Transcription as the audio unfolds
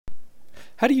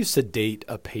How do you sedate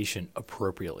a patient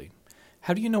appropriately?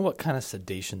 How do you know what kind of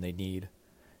sedation they need?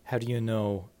 How do you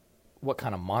know what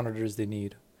kind of monitors they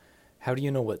need? How do you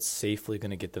know what's safely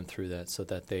going to get them through that so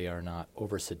that they are not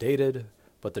over-sedated,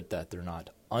 but that they're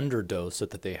not underdosed so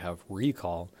that they have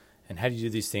recall? And how do you do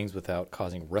these things without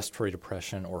causing respiratory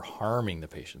depression or harming the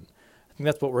patient? I think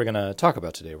that's what we're going to talk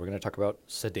about today. We're going to talk about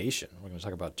sedation. We're going to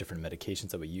talk about different medications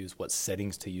that we use, what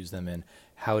settings to use them in,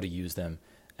 how to use them,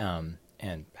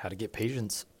 and how to get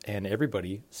patients and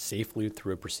everybody safely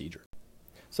through a procedure.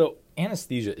 So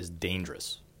anesthesia is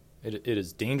dangerous. It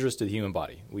is dangerous to the human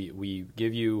body. We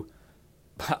give you,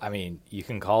 you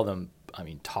can call them,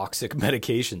 toxic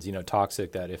medications,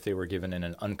 toxic that if they were given in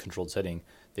an uncontrolled setting,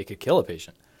 they could kill a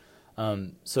patient.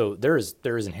 So there is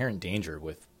inherent danger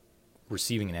with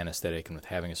receiving an anesthetic and with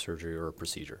having a surgery or a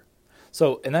procedure.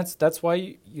 So, and that's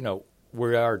why,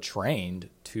 we are trained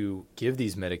to give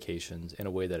these medications in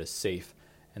a way that is safe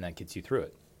and that gets you through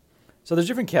it. So there's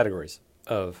different categories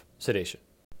of sedation.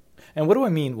 And what do I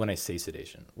mean when I say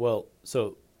sedation? Well,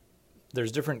 so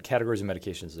there's different categories of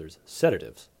medications. There's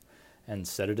sedatives, and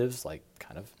sedatives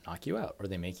kind of knock you out, or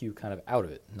they make you kind of out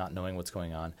of it, not knowing what's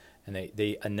going on, and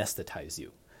they anesthetize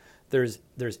you. There's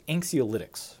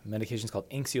anxiolytics, medications called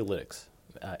anxiolytics.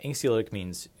 Anxiolytic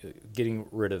means getting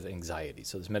rid of anxiety.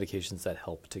 So there's medications that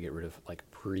help to get rid of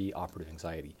pre-operative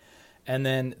anxiety. And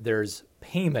then there's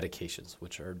pain medications,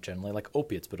 which are generally like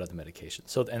opiates, but other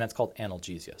medications. And that's called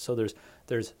analgesia. So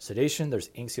there's sedation, there's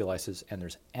anxiolysis, and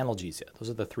there's analgesia. Those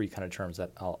are the three kind of terms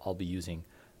that I'll be using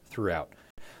throughout.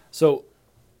 So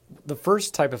the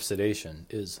first type of sedation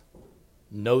is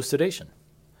no sedation.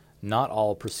 Not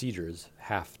all procedures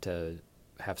have to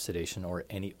have sedation or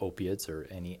any opiates or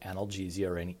any analgesia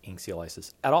or any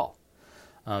anxiolysis at all.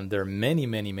 There are many,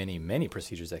 many, many, many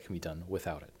procedures that can be done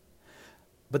without it.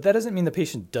 But that doesn't mean the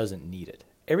patient doesn't need it.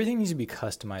 Everything needs to be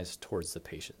customized towards the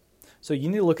patient. So you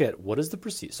need to look at what is the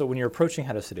procedure. So when you're approaching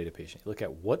how to sedate a patient, you look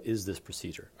at what is this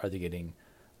procedure. Are they getting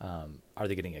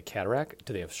a cataract?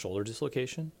 Do they have shoulder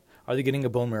dislocation? Are they getting a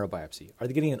bone marrow biopsy? Are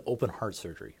they getting an open heart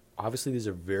surgery? Obviously, these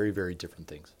are very, very different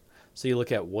things. So you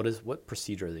look at what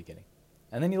procedure are they getting?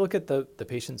 And then you look at the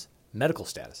patient's medical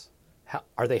status.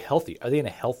 Are they healthy? Are they in a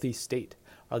healthy state?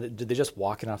 Did they just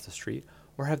walk in off the street?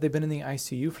 Or have they been in the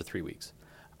ICU for 3 weeks?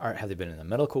 Have they been in the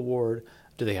medical ward?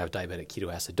 Do they have diabetic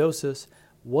ketoacidosis?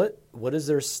 What is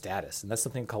their status? And that's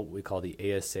something we call the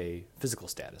ASA physical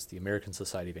status, the American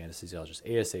Society of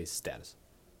Anesthesiologists, ASA status.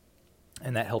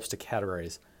 And that helps to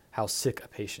categorize how sick a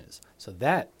patient is. So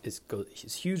that goes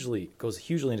hugely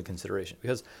into consideration.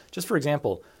 Because just for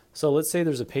example, so let's say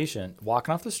there's a patient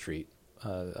walking off the street,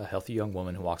 a healthy young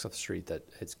woman who walks off the street that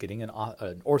is getting an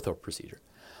ortho procedure.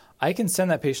 I can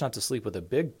send that patient out to sleep with a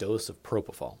big dose of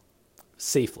propofol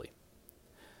safely.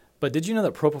 But did you know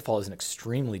that propofol is an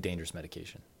extremely dangerous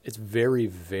medication? It's very,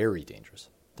 very dangerous.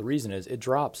 The reason is it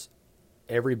drops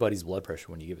everybody's blood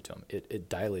pressure when you give it to them. It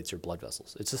dilates your blood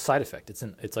vessels. It's a side effect.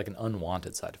 It's like an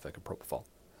unwanted side effect of propofol.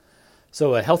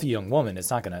 So a healthy young woman, it's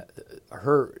not going to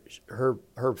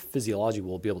her physiology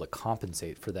will be able to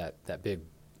compensate for that big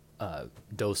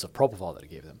dose of propofol that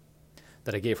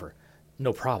I gave her.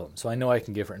 No problem. So I know I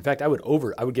can give her. In fact, I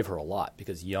would give her a lot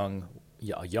because a young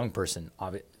person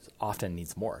often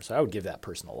needs more. So I would give that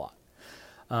person a lot,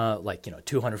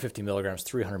 250 milligrams,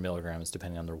 300 milligrams,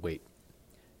 depending on their weight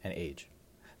and age.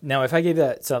 Now, if I gave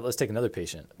that, so let's take another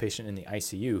patient, a patient in the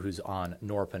ICU who's on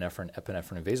norepinephrine,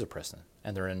 epinephrine, and vasopressin,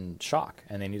 and they're in shock,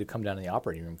 and they need to come down to the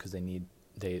operating room because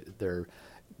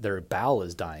their bowel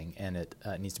is dying, and it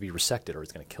needs to be resected or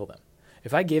it's going to kill them.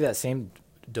 If I gave that same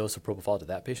dose of propofol to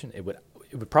that patient, it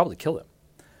would probably kill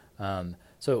them.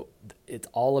 So it's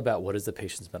all about what is the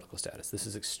patient's medical status. This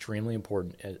is extremely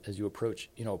important as you approach,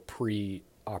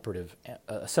 pre-operative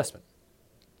assessment.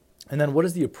 And then what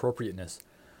is the appropriateness?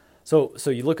 So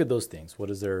you look at those things.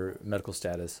 What is their medical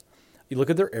status? You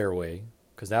look at their airway,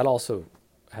 because that also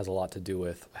has a lot to do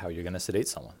with how you're going to sedate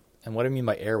someone. And what I mean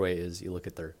by airway is you look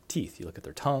at their teeth, you look at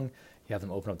their tongue, you have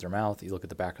them open up their mouth, you look at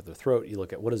the back of their throat, you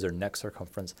look at what is their neck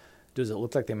circumference. Does it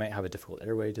look like they might have a difficult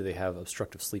airway? Do they have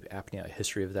obstructive sleep apnea, a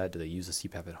history of that? Do they use a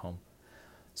CPAP at home?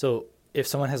 So if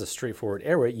someone has a straightforward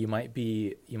airway, you might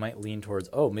lean towards,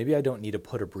 maybe I don't need to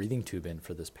put a breathing tube in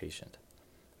for this patient.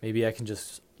 Maybe I can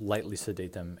just lightly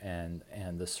sedate them and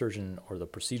the surgeon or the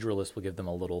proceduralist will give them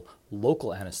a little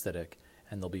local anesthetic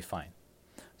and they'll be fine.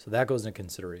 So that goes into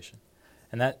consideration.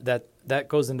 And that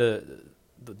goes into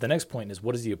the next point is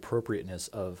what is the appropriateness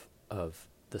of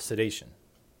the sedation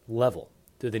level?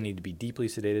 Do they need to be deeply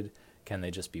sedated? Can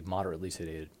they just be moderately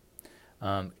sedated?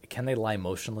 Can they lie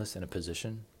motionless in a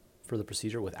position for the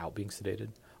procedure without being sedated?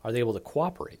 Are they able to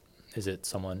cooperate? Is it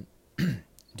someone, do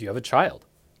you have a child?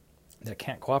 that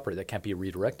can't cooperate, that can't be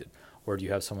redirected? Or do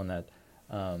you have someone that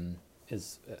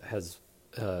has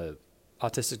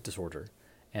autistic disorder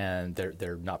and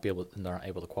they're not able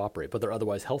to cooperate, but they're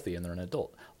otherwise healthy and they're an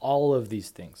adult? All of these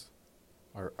things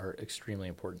are extremely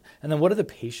important. And then what are the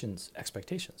patient's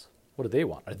expectations? What do they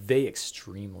want? Are they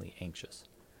extremely anxious?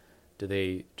 Do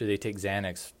they take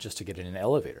Xanax just to get in an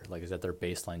elevator? Like, is that their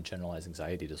baseline generalized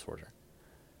anxiety disorder?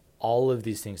 All of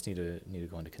these things need to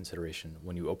go into consideration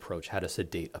when you approach how to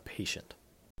sedate a patient.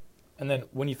 And then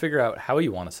when you figure out how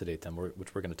you want to sedate them,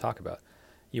 which we're going to talk about,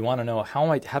 you want to know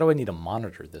how do I need to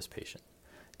monitor this patient?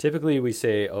 Typically, we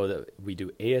say, that we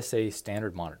do ASA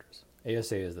standard monitors.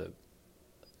 ASA is the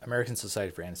American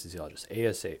Society for Anesthesiologists.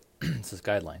 ASA is this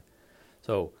guideline.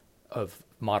 So of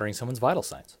monitoring someone's vital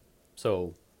signs.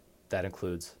 So that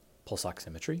includes pulse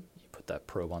oximetry. You put that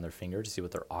probe on their finger to see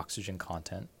what their oxygen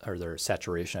content, or their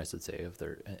saturation, I should say,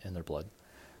 in their blood.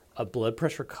 A blood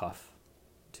pressure cuff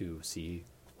to see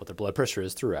what their blood pressure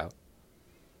is throughout.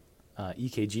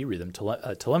 EKG rhythm,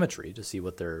 telemetry to see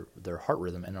what their heart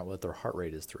rhythm and what their heart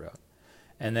rate is throughout.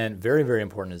 And then very, very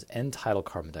important is end-tidal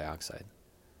carbon dioxide.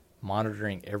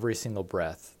 Monitoring every single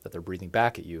breath that they're breathing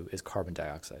back at you is carbon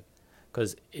dioxide.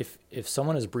 Because if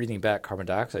someone is breathing back carbon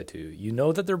dioxide to you, you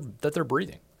know that they're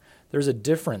breathing. There's a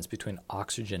difference between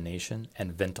oxygenation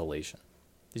and ventilation.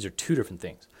 These are two different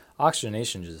things.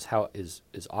 Oxygenation is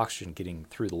is oxygen getting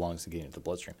through the lungs and getting into the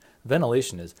bloodstream.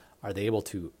 Ventilation is, are they able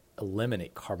to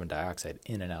eliminate carbon dioxide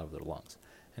in and out of their lungs?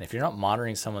 And if you're not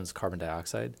monitoring someone's carbon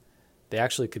dioxide, they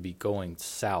actually could be going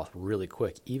south really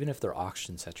quick, even if their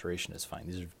oxygen saturation is fine.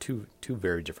 These are two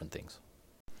very different things.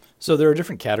 So there are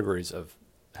different categories of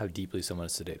how deeply someone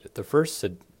is sedated. The first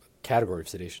category of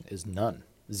sedation is none,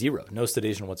 zero, no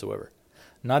sedation whatsoever.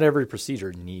 Not every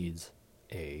procedure needs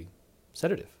a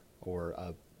sedative or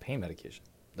a pain medication.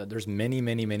 There's many,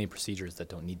 many, many procedures that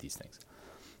don't need these things.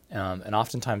 And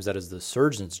oftentimes that is the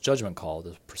surgeon's judgment call,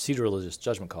 the proceduralist's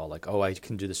judgment call, like, I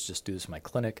can do this in my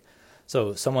clinic. So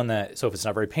if it's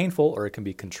not very painful, or it can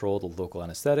be controlled with local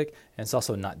anesthetic, and it's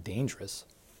also not dangerous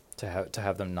to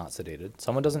have them not sedated.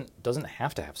 Someone doesn't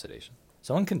have to have sedation.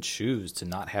 Someone can choose to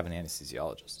not have an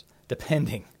anesthesiologist,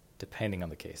 depending on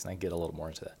the case, and I get a little more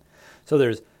into that. So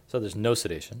there's no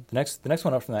sedation. The next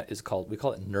one up from that we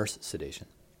call it nurse sedation,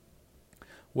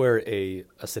 where a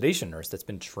sedation nurse that's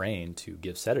been trained to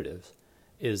give sedatives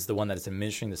is the one that is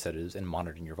administering the sedatives and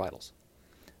monitoring your vitals.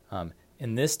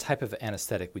 In this type of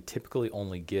anesthetic, we typically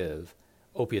only give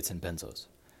opiates and benzos.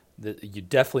 You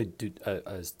definitely do.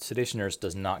 A sedation nurse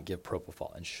does not give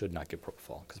propofol and should not give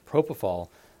propofol, because propofol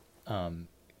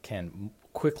can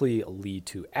quickly lead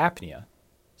to apnea.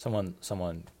 Someone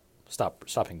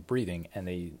stopping breathing, and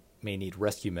they may need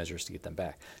rescue measures to get them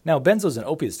back. Now, benzos and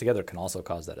opiates together can also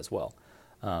cause that as well.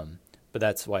 But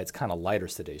that's why it's kind of lighter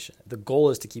sedation. The goal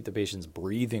is to keep the patients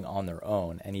breathing on their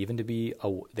own, and even to be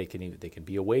they can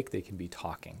be awake, they can be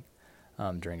talking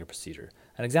during a procedure.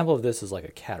 An example of this is like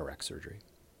a cataract surgery,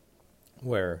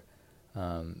 where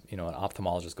an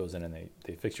ophthalmologist goes in and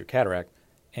they fix your cataract,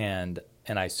 and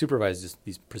I supervise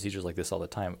these procedures like this all the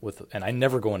time and I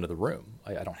never go into the room.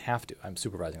 I don't have to. I'm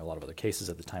supervising a lot of other cases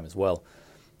at the time as well.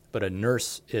 But a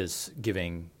nurse is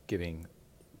giving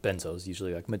benzos,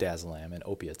 usually like midazolam, and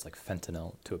opiates like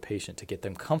fentanyl to a patient to get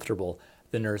them comfortable.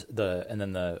 And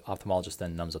then the ophthalmologist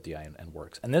then numbs up the eye and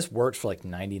works. And this works for like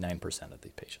 99% of the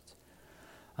patients.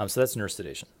 So that's nurse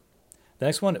sedation. The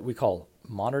next one we call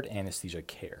monitored anesthesia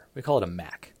care. We call it a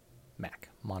MAC,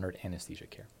 monitored anesthesia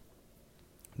care.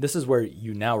 This is where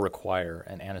you now require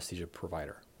an anesthesia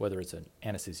provider, whether it's an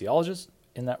anesthesiologist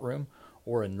in that room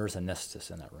or a nurse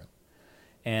anesthetist in that room.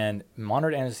 And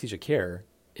monitored anesthesia care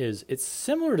it's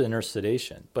similar to nurse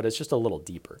sedation, but it's just a little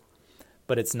deeper.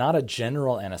 But it's not a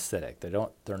general anesthetic.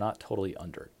 They're not totally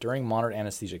under. During monitored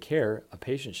anesthesia care, a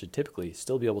patient should typically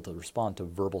still be able to respond to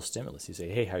verbal stimulus. You say,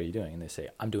 "Hey, how are you doing?" And they say,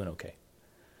 "I'm doing okay."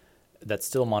 That's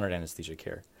still monitored anesthesia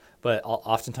care. But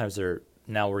oftentimes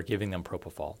we're giving them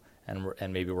propofol,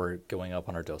 and maybe we're going up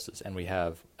on our doses, and we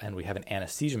have an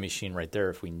anesthesia machine right there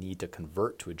if we need to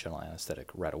convert to a general anesthetic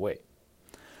right away.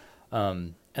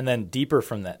 And then deeper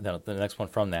from that, the next one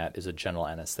from that is a general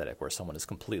anesthetic, where someone is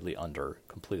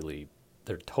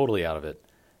they're totally out of it,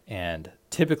 and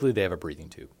typically they have a breathing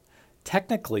tube.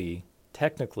 Technically,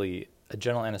 a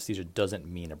general anesthesia doesn't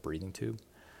mean a breathing tube.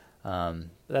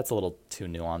 That's a little too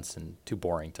nuanced and too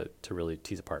boring to really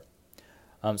tease apart.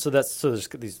 So there's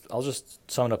these. I'll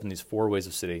just sum it up in these 4 ways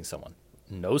of sedating someone: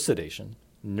 no sedation,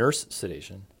 nurse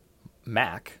sedation,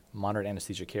 MAC, monitored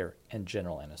anesthesia care, and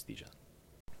general anesthesia.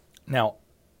 Now,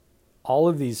 all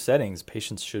of these settings,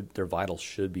 their vitals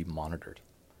should be monitored.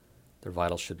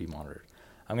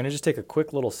 I'm going to just take a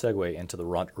quick little segue into the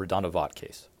Redonda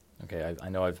case. Okay, I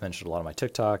know I've mentioned a lot on my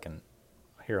TikTok and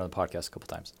here on the podcast a couple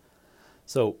times.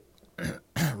 So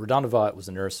Redonda was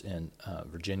a nurse in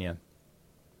Virginia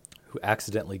who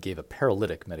accidentally gave a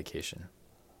paralytic medication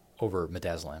over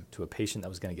midazolam to a patient that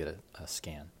was going to get a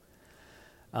scan.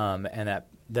 And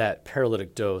that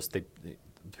paralytic dose, the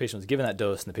patient was given that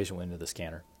dose, and the patient went into the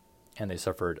scanner, and they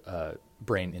suffered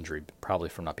brain injury, probably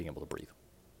from not being able to breathe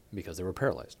because they were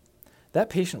paralyzed. That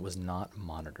patient was not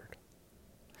monitored.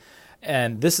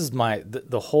 And this is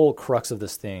the whole crux of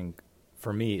this thing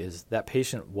for me is that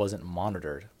patient wasn't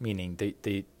monitored, meaning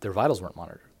their vitals weren't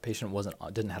monitored. The patient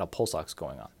didn't have a pulse ox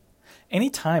going on.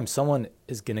 Anytime someone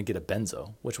is going to get a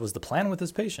benzo, which was the plan with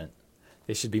this patient,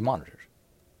 they should be monitored.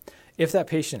 If that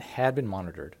patient had been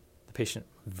monitored, the patient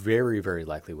very, very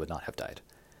likely would not have died.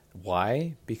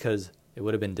 Why? Because it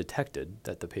would have been detected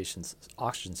that the patient's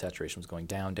oxygen saturation was going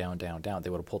down, down, down, down. They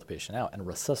would have pulled the patient out and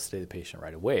resuscitated the patient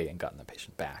right away and gotten the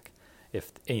patient back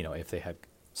if they had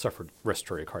suffered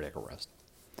respiratory cardiac arrest.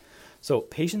 So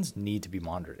patients need to be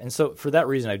monitored. And so for that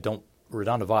reason,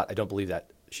 Redonda I don't believe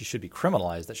that she should be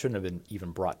criminalized. That shouldn't have been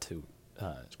even brought to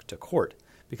court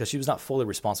because she was not fully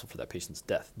responsible for that patient's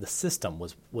death. The system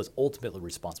was ultimately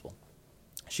responsible.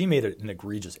 She made an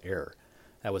egregious error.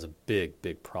 That was a big,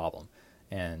 big problem.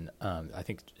 And I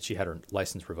think she had her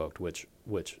license revoked, which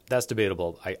that's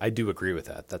debatable. I do agree with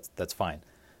that. That's fine.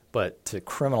 But to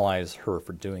criminalize her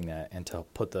for doing that and to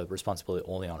put the responsibility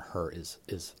only on her is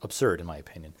absurd, in my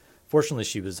opinion. Fortunately,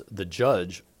 the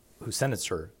judge who sentenced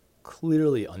her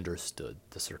clearly understood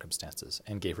the circumstances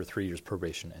and gave her 3 years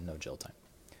probation and no jail time.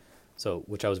 So,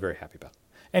 which I was very happy about.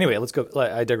 Anyway, let's go.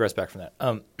 I digress back from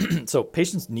that. So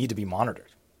patients need to be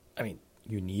monitored. I mean,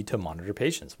 you need to monitor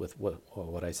patients with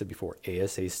what I said before,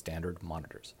 ASA standard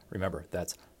monitors. Remember,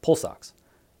 that's pulse ox,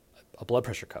 a blood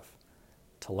pressure cuff,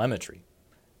 telemetry,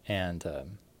 and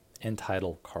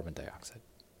end-tidal carbon dioxide.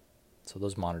 So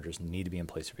those monitors need to be in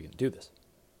place if you're going to do this.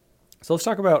 So let's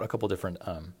talk about a couple different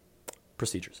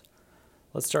procedures.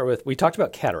 Let's start with, we talked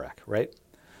about cataract, right?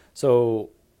 So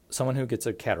someone who gets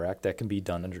a cataract, that can be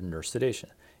done under nurse sedation.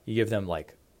 You give them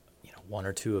 1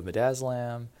 or 2 of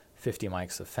midazolam, 50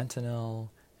 mics of fentanyl,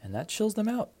 and that chills them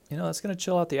out. That's going to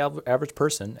chill out the average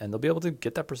person, and they'll be able to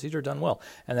get that procedure done well.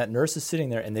 And that nurse is sitting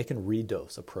there, and they can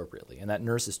redose appropriately, and that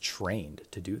nurse is trained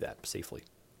to do that safely.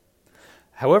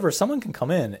 However, someone can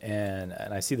come in, and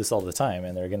I see this all the time,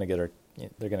 and they're going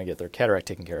to get their cataract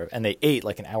taken care of, and they ate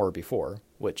like an hour before,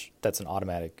 which that's an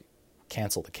automatic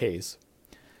cancel the case.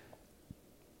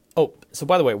 Oh, so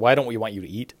by the way, why don't we want you to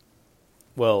eat?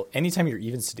 Well, anytime you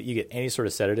get any sort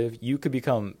of sedative, you could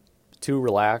become too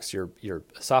relaxed, your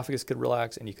esophagus could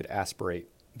relax, and you could aspirate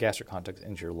gastric contents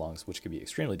into your lungs, which could be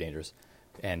extremely dangerous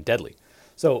and deadly.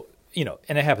 So,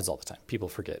 and it happens all the time. People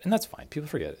forget, and that's fine. People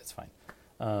forget it. It's fine.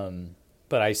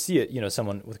 But I see it,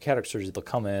 someone with cataract surgery, they'll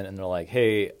come in and they're like,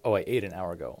 hey, I ate an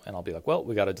hour ago. And I'll be like, well,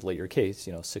 we got to delay your case,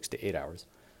 6 to 8 hours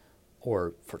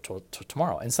or for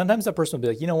tomorrow. And sometimes that person will be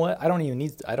like, you know what? I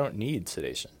don't need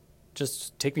sedation.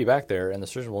 Just take me back there and the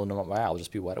surgeon will know my eye. I'll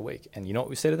just be wide awake. And you know what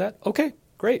we say to that? Okay,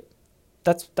 great.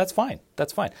 That's fine.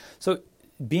 That's fine. So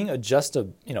being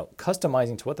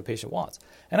customizing to what the patient wants.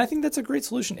 And I think that's a great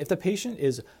solution. If the patient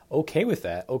is okay with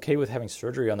that, okay with having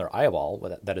surgery on their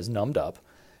eyeball that is numbed up,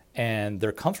 and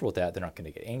they're comfortable with that, they're not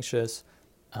going to get anxious,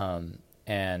 and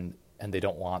they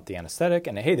don't want the anesthetic,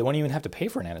 and hey, they won't even have to pay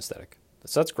for an anesthetic.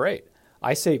 So that's great.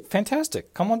 I say,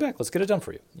 fantastic, come on back, let's get it done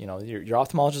for you. Your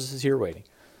ophthalmologist is here waiting.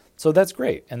 So that's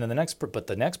great. And then the next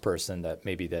person that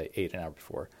maybe they ate an hour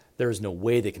before, there is no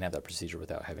way they can have that procedure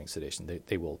without having sedation.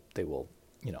 They will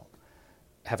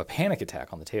have a panic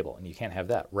attack on the table, and you can't have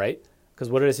that, right? Because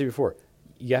what did I say before?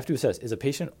 You have to assess, is a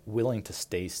patient willing to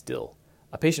stay still?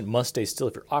 A patient must stay still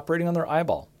if you're operating on their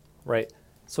eyeball, right?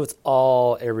 So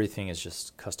everything is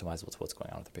just customizable to what's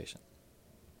going on with the patient.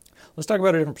 Let's talk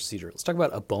about a different procedure. Let's talk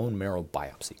about a bone marrow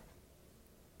biopsy.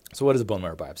 So what is a bone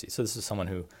marrow biopsy? So this is someone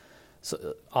who,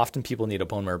 often people need a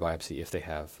bone marrow biopsy if they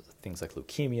have things like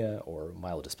leukemia or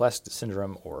myelodysplastic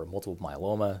syndrome or multiple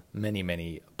myeloma,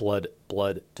 many blood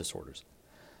disorders,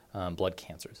 blood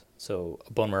cancers. So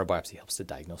a bone marrow biopsy helps to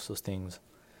diagnose those things.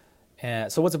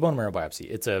 And so what's a bone marrow biopsy?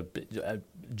 It's a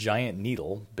giant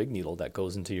needle, big needle that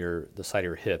goes into the side of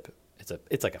your hip.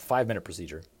 It's like a 5-minute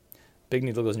procedure. Big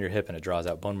needle goes in your hip and it draws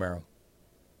out bone marrow,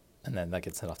 and then that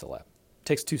gets sent off to the lab. It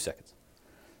takes 2 seconds.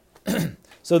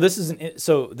 So this is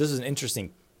an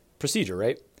interesting procedure,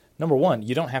 right? Number one,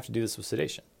 you don't have to do this with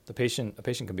sedation. A patient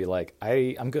can be like,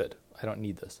 I'm good. I don't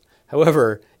need this.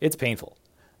 However, it's painful.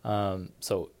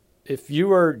 So if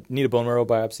you need a bone marrow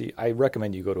biopsy, I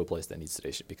recommend you go to a place that needs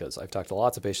sedation, because I've talked to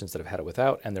lots of patients that have had it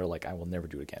without, and they're like, I will never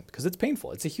do it again, because it's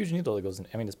painful. It's a huge needle that goes in.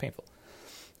 I mean, it's painful.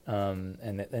 And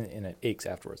it aches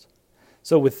afterwards.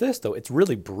 So with this, though, it's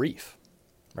really brief,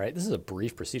 right? This is a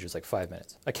brief procedure. It's like 5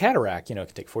 minutes. A cataract, it can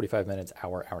take 45 minutes,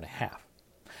 hour and a half.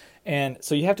 And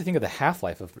so you have to think of the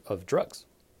half-life of drugs.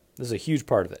 This is a huge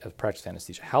part of practice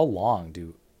anesthesia. How long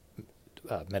do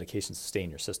medications stay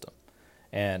in your system?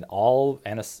 And all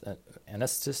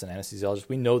anesthetists and anesthesiologists,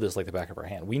 we know this like the back of our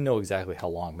hand. We know exactly how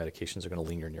long medications are going to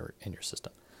linger in your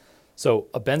system. So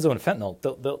a benzo and fentanyl,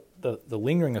 the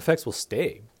lingering effects will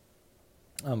stay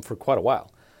for quite a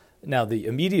while. Now, the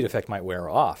immediate effect might wear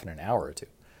off in an hour or two,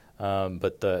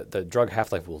 but the drug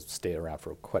half-life will stay around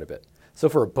for quite a bit. So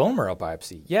for a bone marrow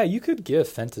biopsy, yeah, you could give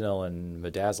fentanyl and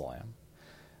midazolam.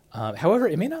 However,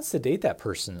 it may not sedate that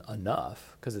person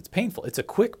enough because it's painful. It's a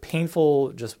quick,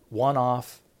 painful, just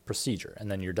one-off procedure,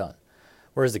 and then you're done.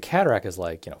 Whereas the cataract is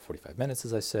like, 45 minutes,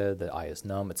 as I said. The eye is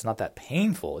numb. It's not that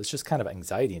painful. It's just kind of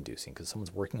anxiety-inducing because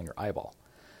someone's working on your eyeball.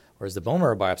 Whereas the bone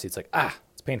marrow biopsy, it's like,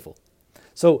 it's painful.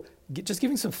 So just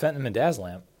giving some fentanyl and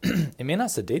midazolam, it may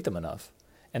not sedate them enough,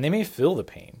 and they may feel the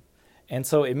pain. And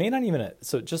so it may not even,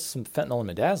 so just some fentanyl and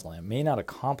midazolam may not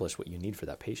accomplish what you need for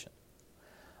that patient.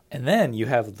 And then you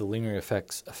have the lingering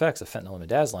effects of fentanyl and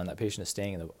midazolam. That patient is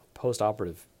staying in the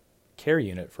post-operative care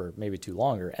unit for maybe too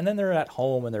longer, and then they're at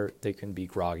home and they can be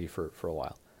groggy for a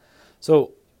while.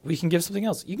 So we can give something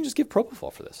else. You can just give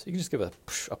propofol for this. You can just give a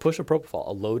push of propofol,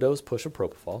 a low-dose push of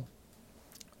propofol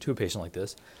to a patient like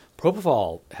this.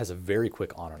 Propofol has a very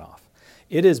quick on and off.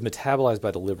 It is metabolized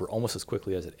by the liver almost as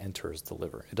quickly as it enters the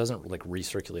liver. It doesn't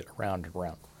recirculate around and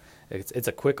around. It's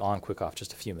a quick on, quick off,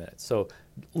 just a few minutes. So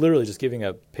literally just giving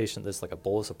a patient this like a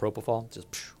bolus of propofol,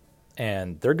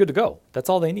 and they're good to go. That's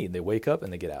all they need. They wake up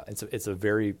and they get out. It's a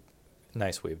very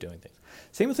nice way of doing things.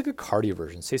 Same with like a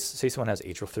cardioversion. Say someone has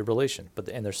atrial fibrillation,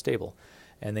 and they're stable,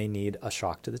 and they need a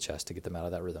shock to the chest to get them out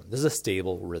of that rhythm. This is a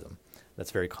stable rhythm.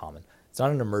 That's very common. It's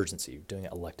not an emergency. You're doing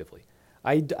it electively.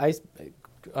 I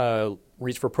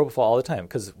reach for propofol all the time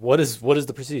because what is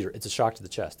the procedure? It's a shock to the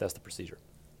chest. That's the procedure.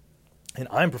 And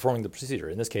I'm performing the procedure.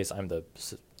 In this case, I'm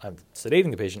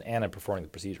sedating the patient and I'm performing the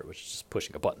procedure, which is just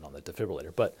pushing a button on the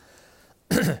defibrillator. But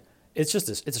it's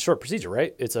a short procedure,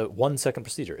 right? It's a 1 second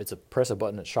procedure. It's a press a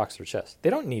button that shocks their chest. They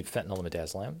don't need fentanyl and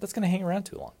midazolam. That's going to hang around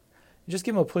too long. You just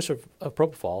give them a push of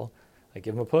propofol. I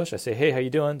give them a push. I say, hey, how you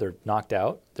doing? They're knocked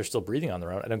out. They're still breathing on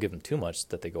their own. I don't give them too much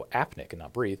that they go apneic and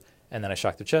not breathe. And then I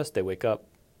shock their chest. They wake up.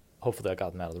 Hopefully I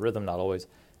got them out of the rhythm, not always.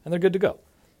 And they're good to go.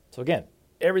 So again,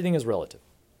 everything is relative.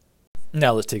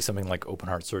 Now let's take something like open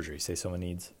heart surgery. Say someone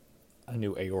needs a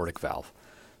new aortic valve.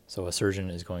 So a surgeon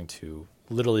is going to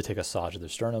literally take a saw to their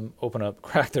sternum, open up,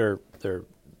 crack their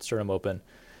sternum open,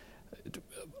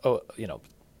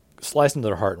 slice into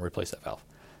their heart and replace that valve.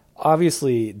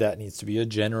 Obviously, that needs to be a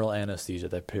general anesthesia.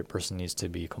 That person needs to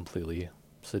be completely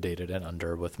sedated and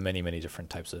under with many, many different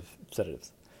types of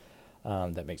sedatives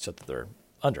that make sure that they're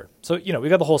under. So, we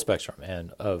got the whole spectrum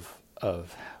and of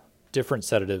different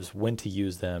sedatives, when to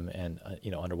use them, and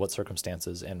under what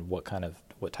circumstances, and what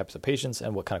types of patients,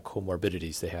 and what kind of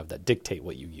comorbidities they have that dictate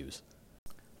what you use.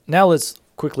 Now let's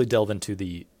quickly delve into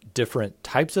the different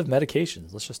types of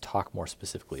medications. Let's just talk more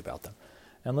specifically about them,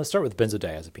 and let's start with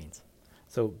benzodiazepines.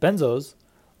 So benzos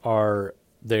are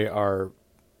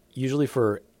usually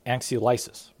for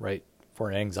anxiolysis, right?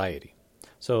 For anxiety.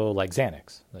 So like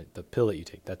Xanax, like the pill that you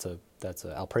take, that's a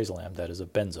alprazolam, that is a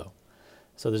benzo.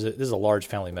 So this is a large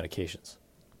family of medications: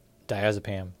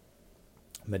 diazepam,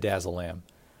 midazolam,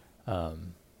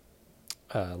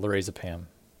 lorazepam.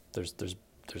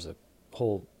 There's a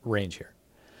whole range here.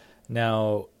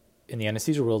 Now, in the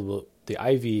anesthesia world, the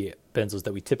IV benzos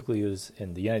that we typically use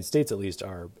in the United States, at least,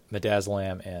 are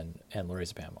midazolam and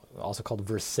lorazepam, also called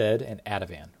Versed and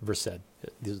Ativan. Versed,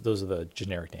 those are the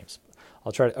generic names.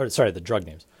 The drug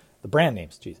names, the brand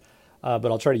names.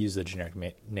 But I'll try to use the generic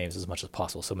names as much as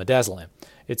possible. So midazolam,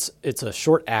 it's a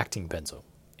short-acting benzo,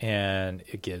 and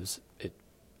it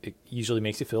usually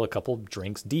makes you feel a couple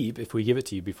drinks deep if we give it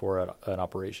to you before an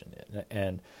operation.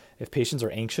 And if patients are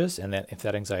anxious, and if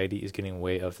that anxiety is getting in the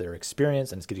way of their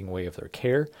experience and it's getting in the way of their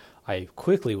care, I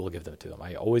quickly will give them to them.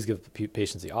 I always give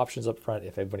patients the options up front.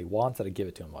 If everybody wants it, I give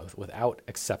it to them without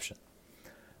exception.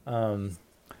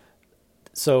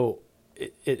 So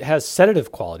it has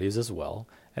sedative qualities as well.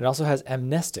 And it also has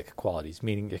amnestic qualities,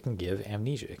 meaning it can give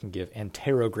amnesia. It can give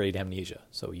anterograde amnesia.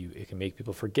 So it can make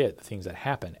people forget the things that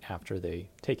happen after they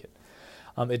take it.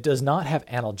 It does not have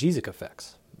analgesic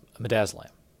effects,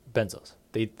 midazolam, benzos.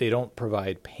 They don't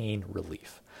provide pain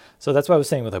relief. So that's why I was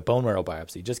saying with a bone marrow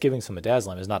biopsy, just giving some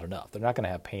midazolam is not enough. They're not going to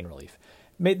have pain relief.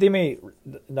 They may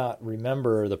not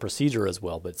remember the procedure as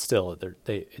well, but still,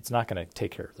 it's not going to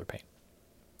take care of their pain.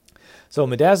 So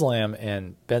midazolam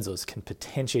and benzos can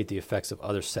potentiate the effects of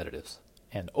other sedatives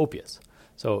and opiates.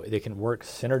 So they can work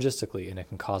synergistically, and it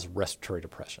can cause respiratory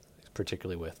depression,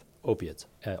 particularly with opiates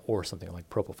or something like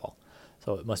propofol.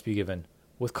 So it must be given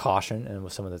with caution and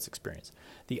with someone that's experienced.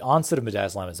 The onset of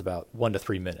midazolam is about 1 to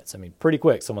 3 minutes. I mean, pretty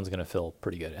quick, someone's going to feel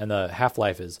pretty good. And the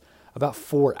half-life is about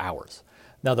 4 hours.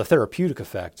 Now, the therapeutic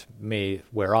effect may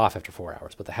wear off after 4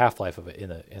 hours, but the half-life of it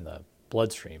in the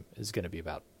bloodstream is going to be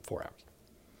about 4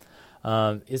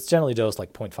 hours. It's generally dosed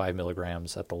like 0.5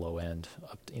 milligrams at the low end,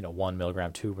 up to, 1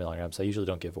 milligram, 2 milligrams. I usually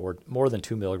don't give more than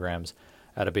 2 milligrams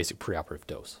at a basic preoperative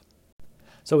dose.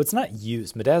 So it's not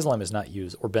used, midazolam is not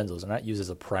used, or benzos are not used as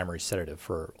a primary sedative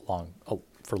for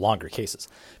longer cases,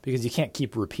 because you can't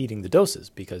keep repeating the doses,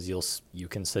 because you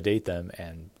can sedate them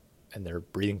and their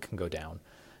breathing can go down,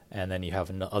 and then you have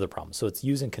other problems. So it's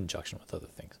used in conjunction with other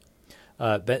things.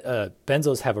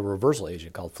 Benzos have a reversal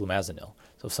agent called flumazenil.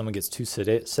 So if someone gets too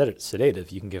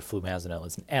sedative, you can give flumazenil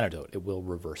as an antidote. It will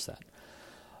reverse that.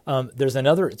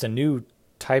 It's a new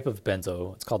type of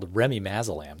benzo. It's called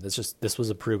remimazolam. This was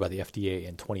approved by the FDA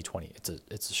in 2020.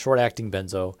 It's a short-acting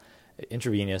benzo,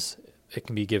 intravenous. It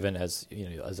can be given as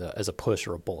a push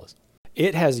or a bolus.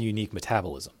 It has a unique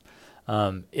metabolism.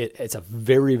 It's a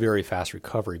very, very fast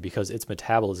recovery because its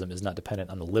metabolism is not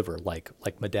dependent on the liver like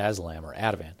midazolam or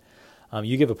Ativan.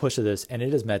 You give a push of this, and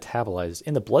it is metabolized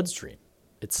in the bloodstream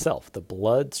itself. The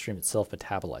bloodstream itself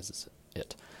metabolizes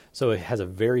it. So it has a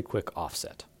very quick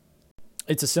offset.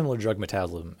 It's a similar drug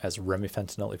metabolism as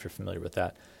remifentanil, if you're familiar with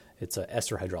that. It's an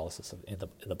ester hydrolysis in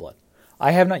the blood.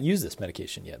 I have not used this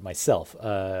medication yet myself.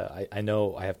 I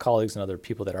know I have colleagues and other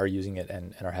people that are using it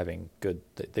and are having good.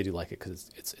 They do like it because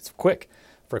it's quick.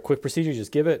 For a quick procedure, you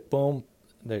just give it, boom.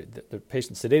 The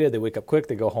patient's sedated. They wake up quick.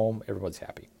 They go home. Everyone's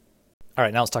happy. All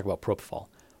right, now let's talk about propofol.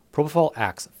 Propofol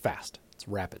acts fast. It's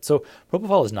rapid. So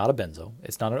propofol is not a benzo.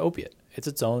 It's not an opiate. It's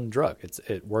its own drug.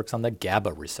 It works on the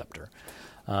GABA receptor.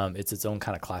 It's its own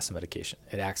kind of class of medication.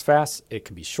 It acts fast. It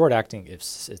can be short-acting.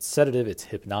 It's sedative. It's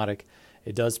hypnotic.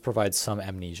 It does provide some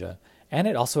amnesia. And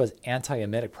it also has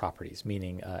antiemetic properties,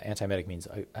 meaning antiemetic means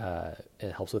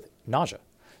it helps with nausea.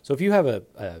 So if you have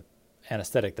a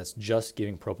anesthetic that's just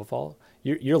giving propofol,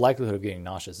 your likelihood of getting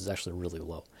nauseous is actually really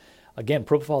low. Again,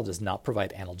 propofol does not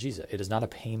provide analgesia. It is not a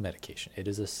pain medication. It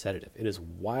is a sedative. It is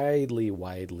widely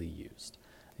used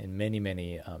in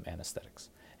many anesthetics.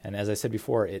 And as I said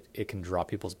before, it can drop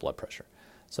people's blood pressure.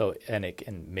 So, and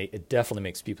it definitely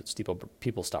makes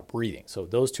people stop breathing. So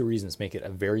those two reasons make it a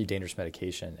very dangerous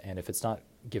medication. And if it's not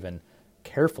given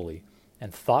carefully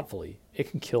and thoughtfully, it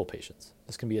can kill patients.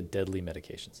 This can be a deadly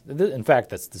medication. In fact,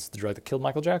 this is the drug that killed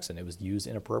Michael Jackson. It was used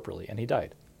inappropriately, and he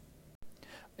died.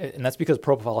 And that's because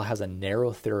propofol has a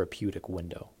narrow therapeutic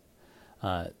window.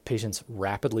 Patients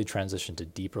rapidly transition to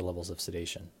deeper levels of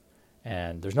sedation,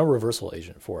 and there's no reversal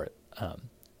agent for it,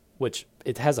 which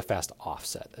it has a fast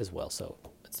offset as well, so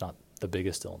it's not the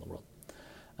biggest deal in the world.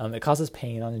 It causes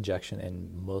pain on injection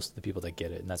in most of the people that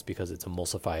get it, and that's because it's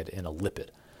emulsified in a lipid.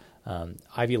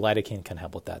 IV lidocaine can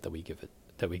help with that we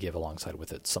give alongside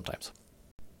with it sometimes.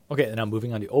 Okay, and now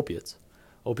moving on to opiates.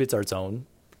 Opiates are its own,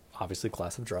 obviously,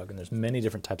 class of drug, and there's many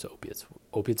different types of opiates.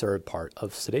 Opiates are a part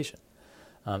of sedation,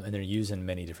 and they're used in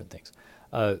many different things.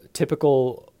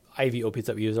 Typical IV opiates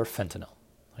that we use are fentanyl.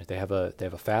 Right? They have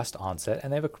a fast onset,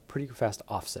 and they have a pretty fast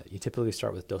offset. You typically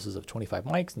start with doses of 25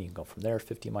 mics, and you can go from there,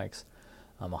 50 mics,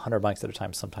 100 mics at a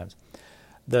time sometimes.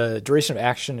 The duration of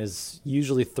action is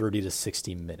usually 30 to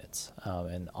 60 minutes,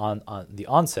 and on the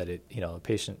onset, a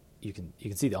patient you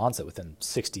can see the onset within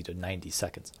 60 to 90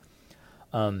 seconds.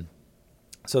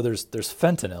 So there's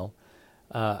fentanyl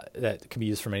that can be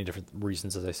used for many different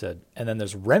reasons, as I said, and then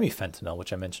there's remifentanil,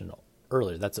 which I mentioned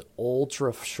earlier. That's an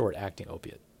ultra short-acting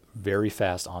opiate, very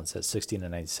fast onset, 60 to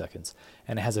 90 seconds,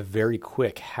 and it has a very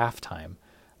quick half-time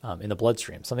in the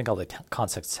bloodstream, something called a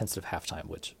context-sensitive half-time,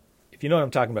 which, if you know what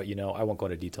I'm talking about, I won't go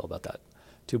into detail about that.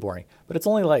 Too boring. But it's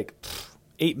only like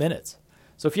 8 minutes.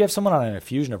 So if you have someone on an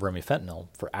infusion of remifentanil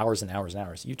for hours and hours and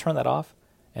hours, you turn that off,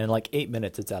 and in like 8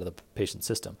 minutes, it's out of the patient's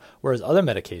system. Whereas other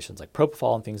medications like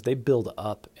propofol and things, they build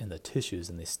up in the tissues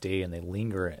and they stay and they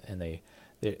linger, and they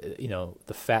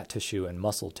the fat tissue and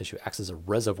muscle tissue acts as a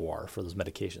reservoir for those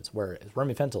medications, whereas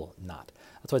remifentanil, not.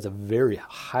 That's why it's a very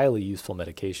highly useful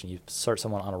medication. You start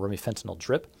someone on a remifentanil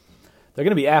drip, they're going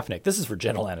to be apneic. This is for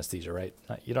general anesthesia, right?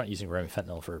 You're not using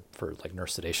remifentanil for like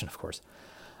nurse sedation, of course.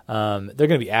 They're going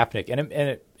to be apneic, and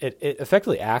it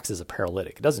effectively acts as a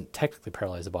paralytic. It doesn't technically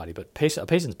paralyze the body, but a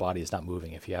patient's body is not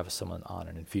moving if you have someone on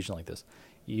an infusion like this.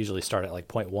 You usually start at like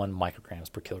 0.1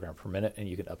 micrograms per kilogram per minute, and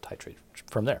you can up titrate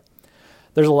from there.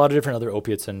 There's a lot of different other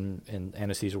opiates in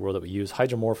anesthesia world that we use.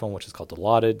 Hydromorphone, which is called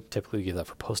Dilaudid, typically we give that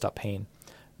for post-op pain.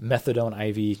 Methadone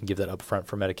IV, you can give that up front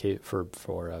for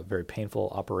very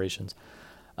painful operations.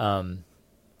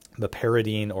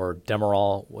 Meperidine or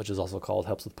Demerol, which is also called,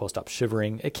 helps with post-op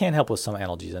shivering. It can help with some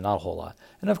analgesia, not a whole lot.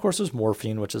 And of course, there's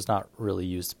morphine, which is not really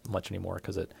used much anymore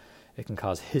because it can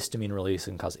cause histamine release,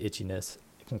 it can cause itchiness,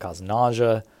 it can cause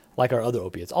nausea, like our other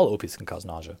opiates. All opiates can cause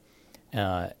nausea.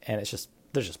 And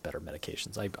there's just better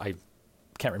medications. I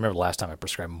can't remember the last time I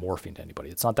prescribed morphine to anybody.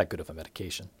 It's not that good of a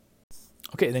medication.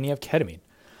 Okay, then you have ketamine.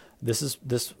 This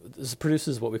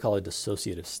produces what we call a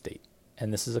dissociative state.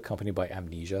 And this is accompanied by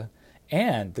amnesia.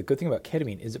 And the good thing about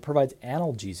ketamine is it provides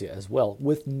analgesia as well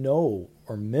with no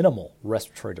or minimal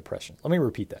respiratory depression. Let me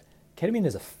repeat that. Ketamine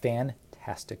is a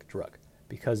fantastic drug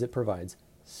because it provides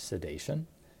sedation,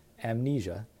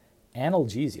 amnesia,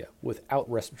 analgesia without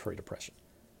respiratory depression.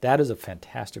 That is a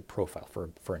fantastic profile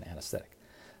for an anesthetic.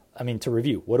 I mean, to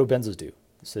review, what do benzos do?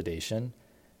 Sedation,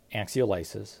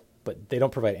 anxiolysis, but they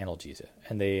don't provide analgesia,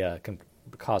 and they can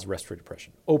cause respiratory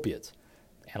depression. Opiates,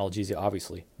 analgesia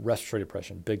obviously, respiratory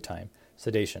depression, big time,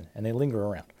 sedation, and they linger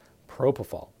around.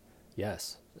 Propofol,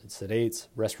 yes, it sedates,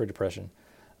 respiratory depression,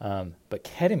 but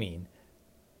ketamine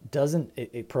doesn't.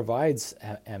 It provides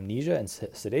amnesia and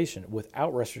sedation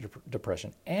without respiratory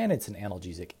depression, and it's an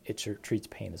analgesic. It treats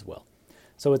pain as well.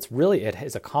 So it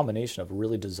has a combination of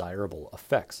really desirable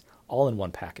effects all in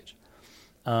one package.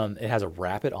 It has a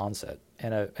rapid onset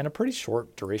and a pretty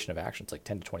short duration of action. It's like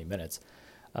 10 to 20 minutes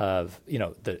of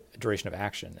the duration of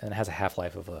action, and it has a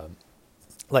half-life of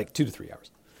like 2 to 3 hours.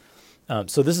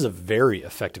 So this is a very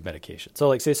effective medication. So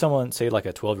like say like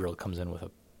a 12-year-old comes in with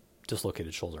a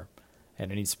dislocated shoulder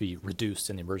and it needs to be reduced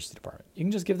in the emergency department. You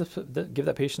can just give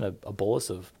that patient a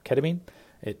bolus of ketamine.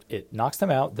 It knocks them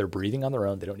out. They're breathing on their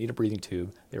own. They don't need a breathing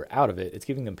tube. They're out of it. It's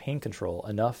giving them pain control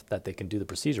enough that they can do the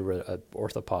procedure with an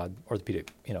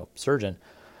orthopedic surgeon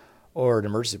or an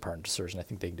emergency department surgeon. I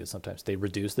think they can do it sometimes. They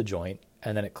reduce the joint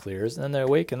and then it clears and then they're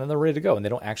awake and then they're ready to go and they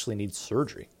don't actually need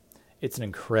surgery. It's an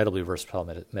incredibly versatile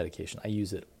medication. I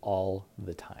use it all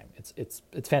the time. It's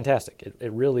fantastic.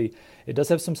 It does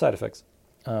have some side effects.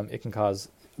 It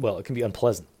can be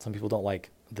unpleasant. Some people don't like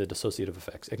the dissociative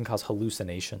effects. It can cause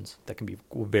hallucinations that can be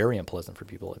very unpleasant for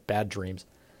people, like bad dreams.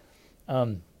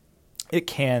 It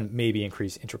can maybe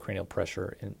increase intracranial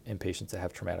pressure in patients that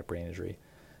have traumatic brain injury.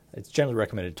 It's generally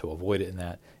recommended to avoid it in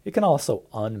that. It can also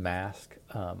unmask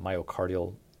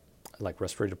myocardial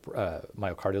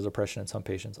depression in some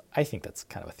patients. I think that's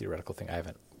kind of a theoretical thing. I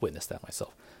haven't witnessed that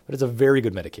myself, but it's a very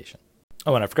good medication.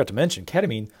 Oh, and I forgot to mention,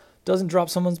 ketamine doesn't drop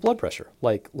someone's blood pressure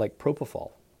like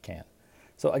propofol can.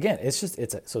 So again, it's a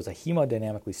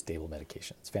hemodynamically stable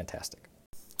medication. It's fantastic.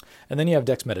 And then you have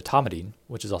dexmedetomidine,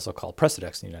 which is also called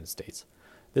Precedex in the United States.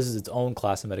 This is its own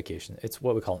class of medication. It's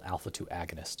what we call an alpha-2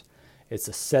 agonist. It's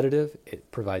a sedative. It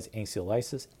provides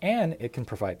anxiolysis, and it can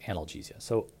provide analgesia.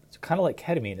 So it's kind of like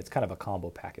ketamine. It's kind of a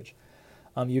combo package.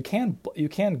 You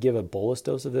can give a bolus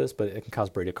dose of this, but it can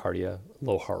cause bradycardia,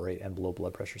 low heart rate, and low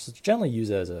blood pressure. So it's generally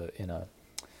used as an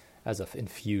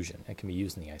infusion. It can be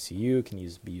used in the ICU. It can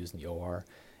be used in the OR.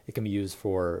 It can be used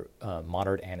for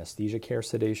moderate anesthesia care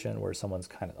sedation, where someone's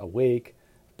kind of awake,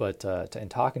 and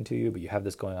talking to you, but you have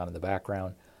this going on in the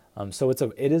background. So it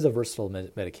is a versatile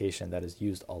medication that is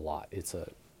used a lot. It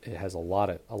has a lot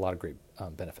of great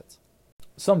benefits.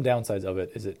 Some downsides of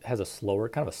it is it has a slower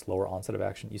onset of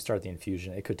action. You start the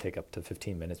infusion, it could take up to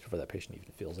 15 minutes before that patient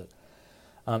even feels it.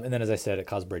 And then, as I said, it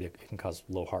can cause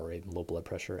low heart rate and low blood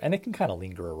pressure, and it can kind of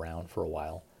linger around for a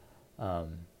while.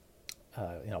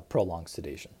 Prolonged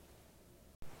sedation.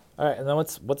 All right, and then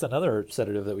what's another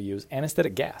sedative that we use?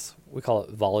 Anesthetic gas. We call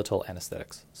it volatile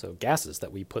anesthetics. So gases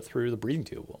that we put through the breathing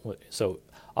tube. So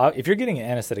if you're getting an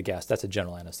anesthetic gas, that's a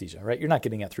general anesthesia, right? You're not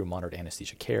getting it through moderate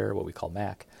anesthesia care, what we call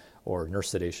MAC, or nurse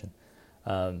sedation,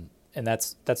 and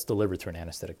that's delivered through an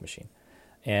anesthetic machine.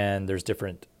 And there's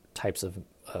different types of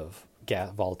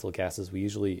volatile gases. We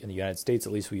usually, in the United States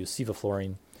at least, we use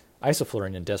sevoflurane,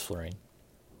 isoflurane, and desflurane.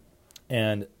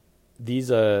 And these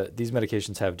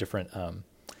medications have different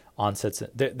onsets.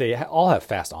 They all have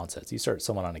fast onsets. You start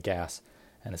someone on a gas,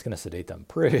 and it's going to sedate them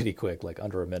pretty quick, like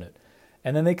under a minute.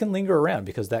 And then they can linger around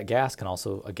because that gas can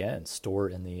also, again, store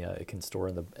in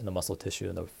the muscle tissue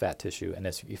and the fat tissue. And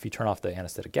if you turn off the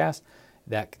anesthetic gas,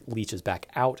 that leaches back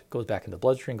out, goes back into the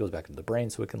bloodstream, goes back into the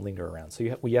brain, so it can linger around.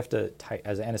 So we have to,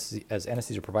 as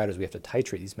anesthesia providers, we have to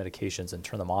titrate these medications and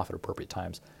turn them off at appropriate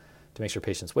times to make sure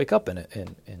patients wake up in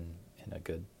an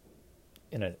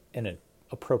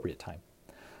appropriate time.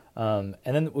 And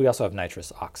then we also have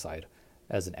nitrous oxide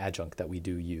as an adjunct that we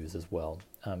do use as well.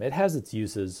 It has its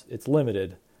uses. It's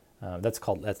limited.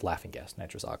 That's laughing gas,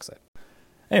 nitrous oxide.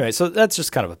 Anyway, so that's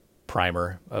just kind of a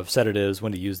primer of sedatives,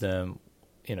 when to use them.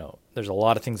 There's a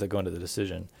lot of things that go into the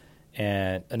decision,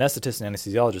 and anesthetists and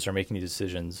anesthesiologists are making these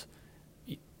decisions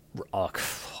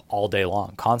all day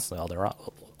long, constantly,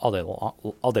 all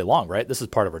day long, right? This is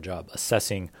part of our job,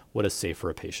 assessing what is safe for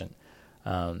a patient,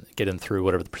 get them through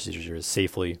whatever the procedure is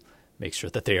safely, make sure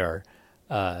that they are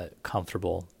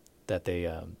comfortable, that they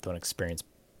don't experience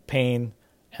pain,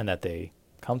 and that they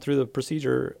come through the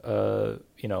procedure,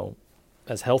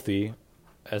 as healthy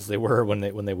as they were when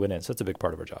they went in. So it's a big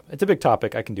part of our job. It's a big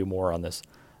topic. I can do more on this,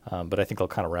 but I think I'll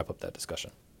kind of wrap up that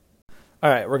discussion. All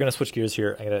right, we're going to switch gears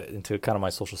here. I get into kind of my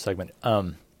social segment.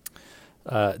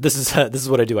 This is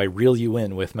what I do. I reel you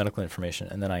in with medical information,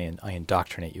 and then I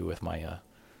indoctrinate you with my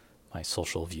my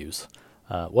social views.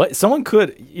 What someone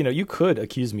could, you could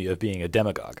accuse me of being a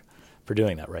demagogue for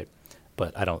doing that, right?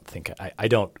 But I don't think I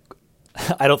don't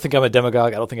think I'm a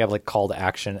demagogue. I don't think I have like call to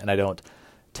action, and I don't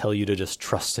tell you to just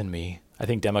trust in me. I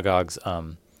think demagogues,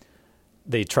 I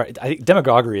think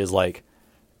demagoguery is like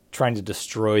trying to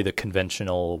destroy the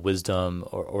conventional wisdom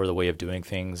or the way of doing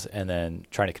things, and then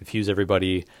trying to confuse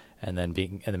everybody, and then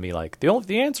be like,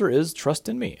 the answer is trust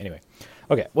in me. Anyway,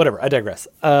 okay, whatever. I digress.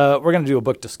 We're going to do a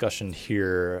book discussion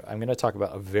here. I'm going to talk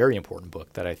about a very important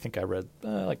book that I think I read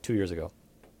like 2 years ago.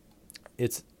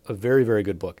 It's a very, very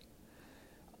good book.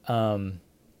 And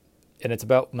it's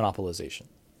about monopolization.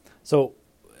 So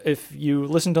if you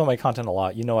listen to my content a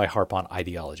lot, I harp on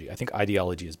ideology. I think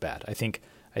ideology is bad. I think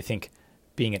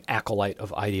being an acolyte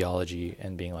of ideology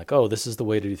and being like, oh, this is the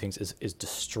way to do things is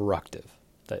destructive.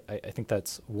 I think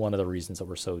that's one of the reasons that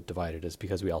we're so divided, is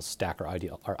because we all stack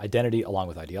our identity along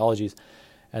with ideologies,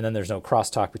 and then there's no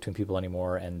crosstalk between people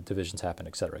anymore, and divisions happen,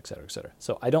 et cetera, et cetera, et cetera.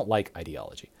 So I don't like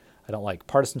ideology. I don't like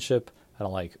partisanship. I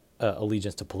don't like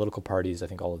allegiance to political parties. I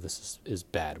think all of this is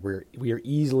bad. We are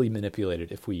easily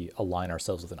manipulated if we align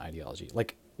ourselves with an ideology,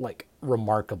 like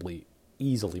remarkably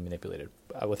easily manipulated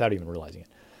without even realizing it.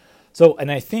 So,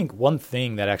 and I think one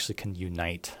thing that actually can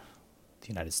unite the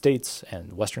United States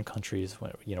and Western countries,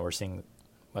 when we're seeing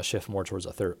a shift more towards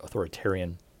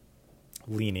authoritarian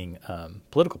leaning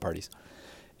political parties,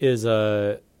 is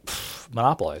breaking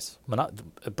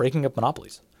up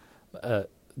monopolies.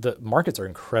 The markets are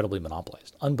incredibly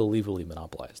monopolized, unbelievably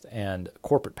monopolized, and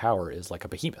corporate power is like a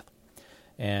behemoth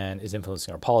and is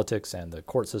influencing our politics, and the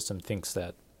court system thinks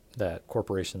that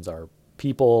corporations are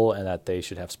people and that they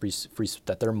should have free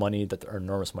that their money, that their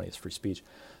enormous money is free speech.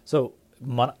 So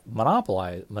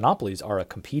monopolies are a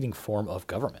competing form of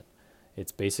government.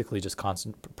 It's basically just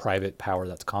constant private power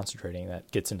that's concentrating,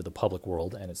 that gets into the public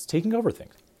world, and it's taking over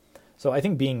things. So I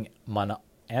think being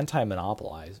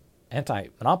anti-monopoly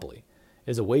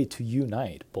is a way to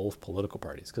unite both political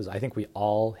parties, because I think we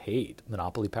all hate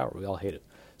monopoly power. We all hate it.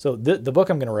 So the book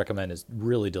I'm going to recommend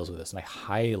really deals with this, and I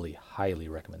highly, highly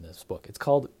recommend this book. It's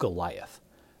called Goliath,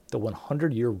 The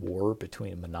 100-Year War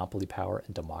Between Monopoly Power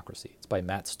and Democracy. It's by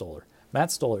Matt Stoller. Matt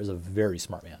Stoller is a very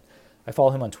smart man. I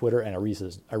follow him on Twitter, and I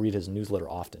read his newsletter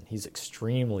often. He's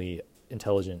extremely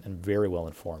intelligent and very well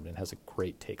informed, and has a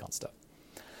great take on stuff.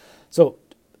 So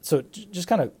just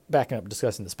kind of backing up,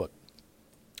 discussing this book.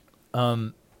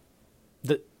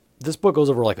 This book goes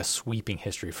over like a sweeping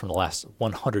history from the last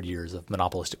 100 years of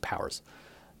monopolistic powers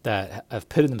that have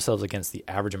pitted themselves against the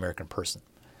average American person.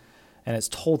 And it's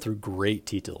told through great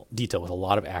detail with a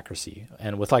lot of accuracy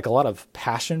and with like a lot of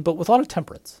passion, but with a lot of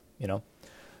temperance,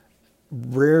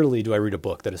 Rarely do I read a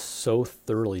book that is so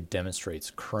thoroughly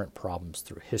demonstrates current problems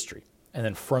through history, and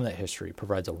then from that history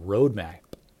provides a roadmap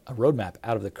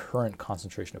out of the current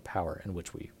concentration of power in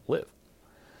which we live.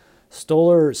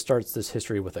 Stoller starts this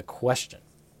history with a question.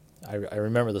 I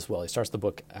remember this well. He starts the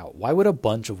book out. Why would a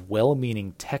bunch of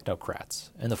well-meaning technocrats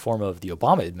in the form of the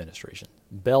Obama administration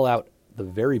bail out the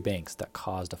very banks that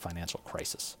caused a financial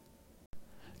crisis?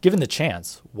 Given the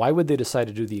chance, why would they decide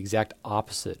to do the exact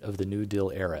opposite of the New Deal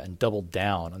era and double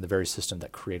down on the very system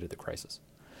that created the crisis?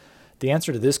 The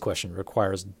answer to this question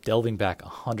requires delving back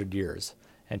 100 years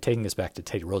and taking us back to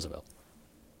Teddy Roosevelt.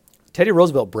 Teddy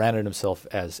Roosevelt branded himself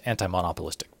as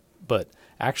anti-monopolistic, but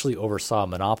actually oversaw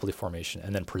monopoly formation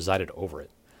and then presided over it.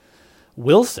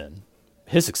 Wilson,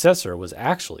 his successor, was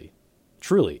actually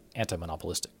truly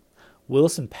anti-monopolistic.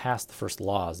 Wilson passed the first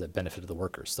laws that benefited the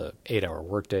workers, the 8-hour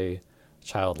workday,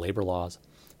 child labor laws.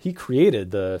 He created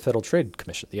the Federal Trade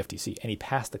Commission, the FTC, and he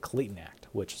passed the Clayton Act,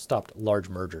 which stopped large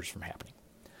mergers from happening.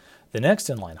 The next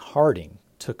in line, Harding,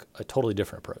 took a totally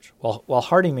different approach. While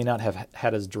Harding may not have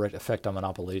had as direct effect on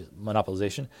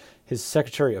monopolization, his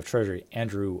Secretary of Treasury,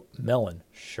 Andrew Mellon,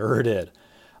 sure did.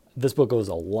 This book goes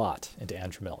a lot into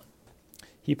Andrew Mellon.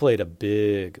 He played a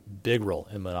big role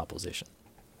in monopolization.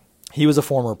 He was a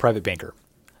former private banker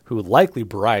who likely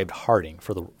bribed Harding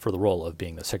for the role of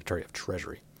being the Secretary of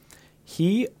Treasury.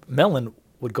 Mellon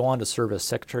would go on to serve as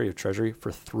Secretary of Treasury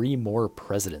for 3 more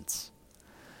presidents.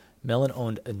 Mellon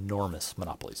owned enormous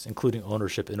monopolies, including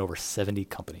ownership in over 70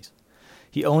 companies.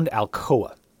 He owned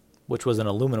Alcoa, which was an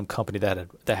aluminum company that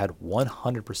had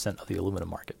 100% of the aluminum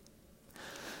market.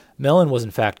 Mellon was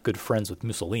in fact good friends with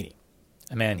Mussolini,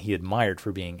 a man he admired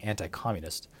for being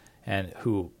anti-communist and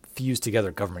who fused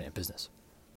together government and business.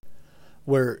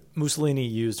 Where Mussolini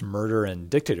used murder and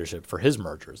dictatorship for his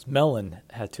mergers, Mellon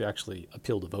had to actually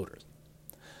appeal to voters.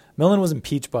 Mellon was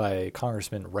impeached by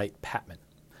Congressman Wright Patman.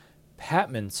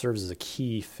 Patman serves as a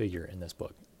key figure in this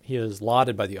book. He is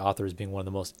lauded by the author as being one of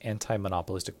the most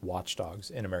anti-monopolistic watchdogs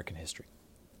in American history.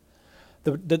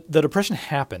 The Depression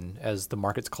happened as the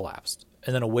markets collapsed,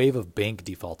 and then a wave of bank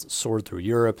defaults soared through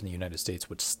Europe and the United States,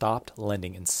 which stopped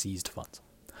lending and seized funds.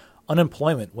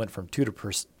 Unemployment went from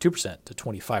 2% to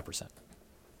 25%.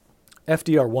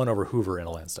 FDR won over Hoover in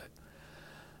a landslide.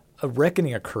 A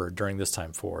reckoning occurred during this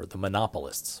time for the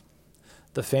monopolists.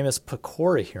 The famous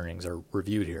Pecora hearings are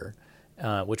reviewed here,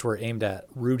 which were aimed at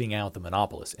rooting out the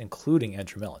monopolists, including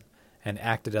Andrew Mellon, and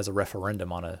acted as a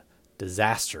referendum on a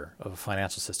disaster of a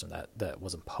financial system that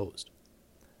was imposed.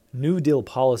 New Deal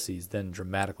policies then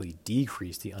dramatically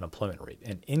decreased the unemployment rate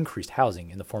and increased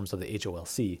housing in the forms of the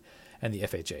HOLC and the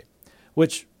FHA,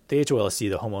 which the HOLC,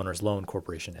 the Homeowners Loan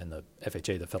Corporation, and the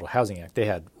FHA, the Federal Housing Act, they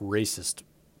had racist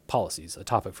policies, a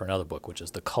topic for another book, which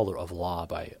is The Color of Law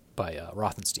by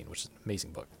Rothenstein, which is an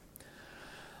amazing book.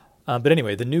 But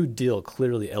anyway, the New Deal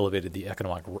clearly elevated the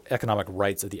economic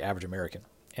rights of the average American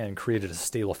and created a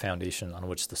stable foundation on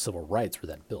which the civil rights were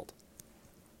then built.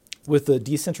 With the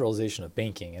decentralization of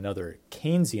banking and other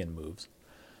Keynesian moves,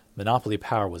 monopoly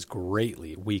power was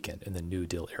greatly weakened in the New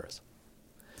Deal eras.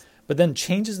 But then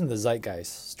changes in the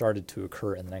zeitgeist started to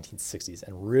occur in the 1960s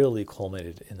and really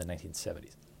culminated in the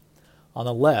 1970s. On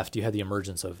the left, you had the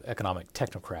emergence of economic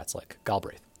technocrats like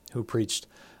Galbraith, who preached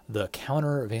the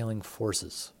countervailing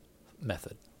forces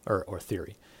method or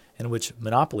theory, in which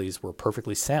monopolies were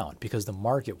perfectly sound because the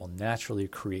market will naturally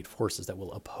create forces that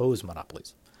will oppose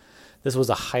monopolies. This was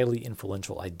a highly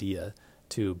influential idea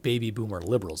to baby boomer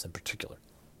liberals in particular.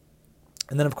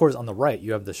 And then, of course, on the right,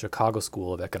 you have the Chicago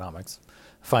School of Economics,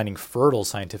 finding fertile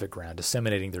scientific ground,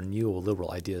 disseminating their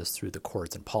neoliberal ideas through the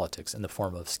courts and politics in the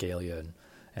form of Scalia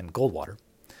and Goldwater.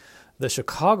 The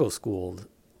Chicago School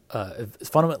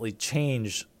fundamentally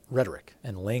changed rhetoric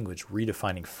and language,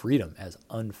 redefining freedom as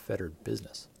unfettered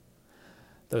business.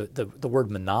 The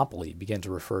word monopoly began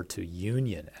to refer to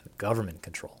union and government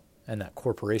control, and that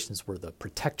corporations were the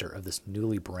protector of this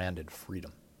newly branded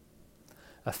freedom.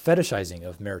 A fetishizing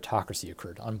of meritocracy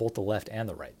occurred on both the left and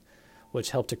the right,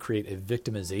 which helped to create a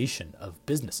victimization of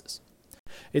businesses.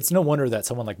 It's no wonder that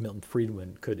someone like Milton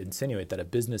Friedman could insinuate that a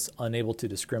business unable to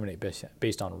discriminate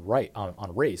based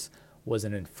on race was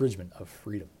an infringement of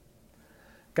freedom.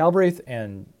 Galbraith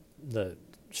and the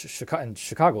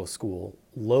Chicago School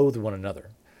loathed one another,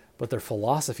 but their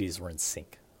philosophies were in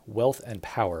sync. Wealth and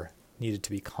power needed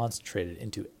to be concentrated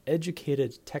into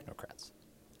educated technocrats.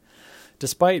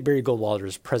 Despite Barry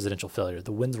Goldwater's presidential failure,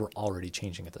 the winds were already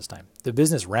changing at this time. The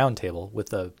Business Roundtable, with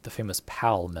the famous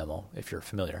Powell memo, if you're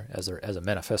familiar, as a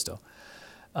manifesto,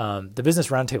 the Business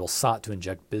Roundtable sought to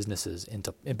inject business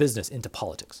into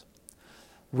politics.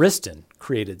 Riston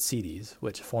created CDs,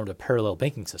 which formed a parallel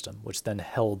banking system, which then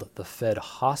held the Fed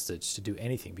hostage to do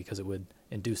anything because it would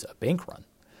induce a bank run.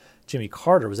 Jimmy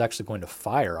Carter was actually going to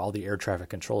fire all the air traffic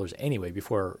controllers anyway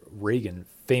before Reagan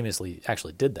famously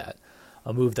actually did that,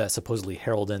 a move that supposedly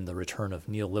heralded the return of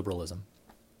neoliberalism.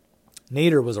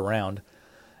 Nader was around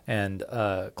and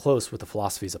close with the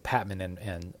philosophies of Patman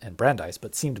and Brandeis,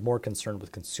 but seemed more concerned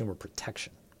with consumer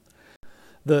protection.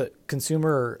 The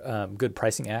Consumer Good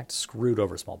Pricing Act screwed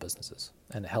over small businesses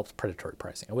and helped predatory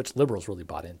pricing, which liberals really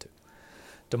bought into.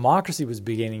 Democracy was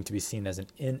beginning to be seen as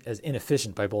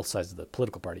inefficient by both sides of the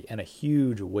political party, and a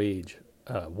huge wave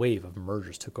of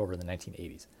mergers took over in the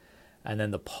 1980s. And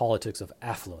then the politics of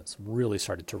affluence really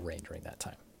started to reign during that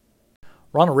time.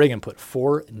 Ronald Reagan put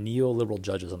 4 neoliberal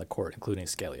judges on the court, including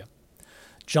Scalia.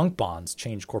 Junk bonds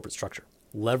changed corporate structure.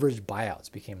 Leveraged buyouts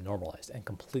became normalized and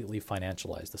completely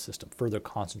financialized the system, further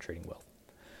concentrating wealth.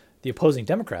 The opposing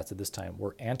Democrats at this time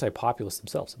were anti-populist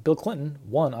themselves. Bill Clinton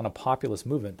won on a populist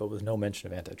movement, but with no mention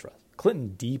of antitrust.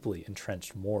 Clinton deeply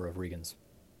entrenched more of Reagan's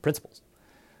principles.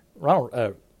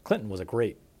 Clinton was a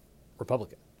great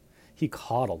Republican. He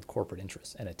coddled corporate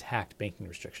interests and attacked banking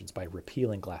restrictions by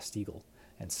repealing Glass-Steagall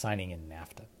and signing in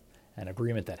NAFTA. an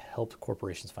agreement that helped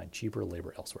corporations find cheaper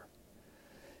labor elsewhere.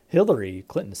 Hillary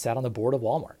Clinton sat on the board of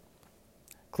Walmart.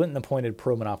 Clinton appointed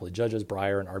pro-monopoly judges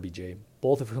Breyer and RBJ,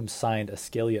 both of whom signed a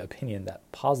Scalia opinion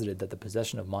that posited that the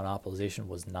possession of monopolization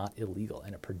was not illegal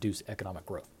and it produced economic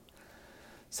growth.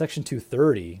 Section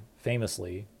 230,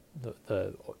 famously,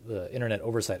 the internet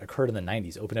oversight occurred in the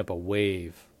 90s, opened up a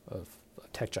wave of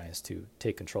tech giants to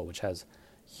take control, which has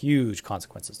huge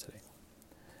consequences today.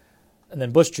 And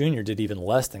then Bush Jr. did even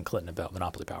less than Clinton about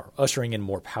monopoly power, ushering in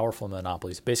more powerful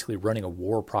monopolies, basically running a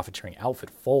war profiteering outfit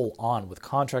full on with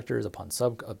contractors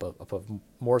above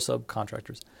more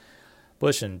subcontractors.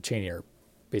 Bush and Cheney are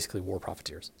basically war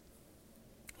profiteers.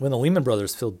 When the Lehman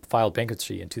Brothers filed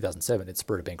bankruptcy in 2007, it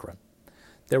spurred a bank run.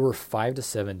 There were $5 to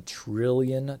 $7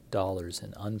 trillion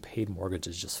in unpaid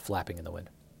mortgages just flapping in the wind.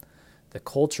 The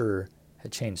culture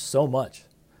had changed so much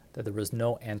that there was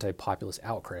no anti-populist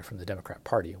outcry from the Democrat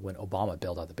Party when Obama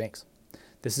bailed out the banks.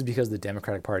 This is because the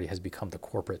Democratic Party has become the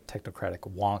corporate technocratic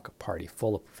wonk party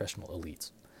full of professional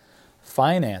elites.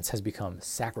 Finance has become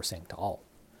sacrosanct to all.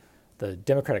 The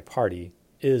Democratic Party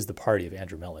is the party of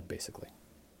Andrew Mellon, basically.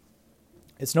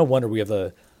 It's no wonder we have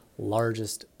the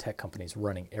largest tech companies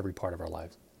running every part of our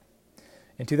lives.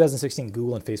 In 2016,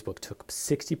 Google and Facebook took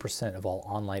 60% of all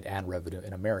online ad revenue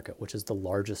in America, which is the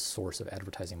largest source of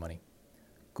advertising money.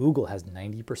 Google has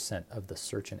 90% of the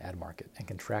search and ad market and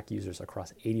can track users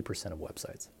across 80% of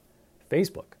websites.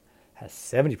 Facebook has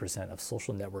 70% of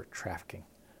social network trafficking.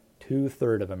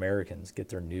 2/3 of Americans get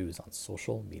their news on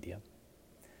social media.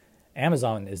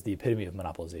 Amazon is the epitome of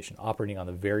monopolization, operating on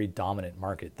the very dominant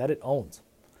market that it owns.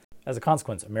 As a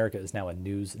consequence, America is now a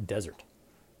news desert.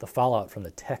 The fallout from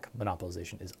the tech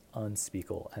monopolization is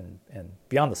unspeakable and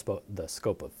beyond the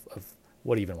scope of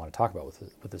what I even want to talk about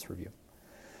with this review.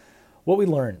 What we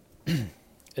learn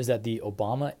is that the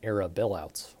Obama-era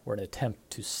bailouts were an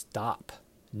attempt to stop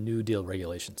New Deal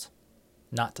regulations,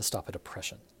 not to stop a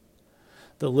depression.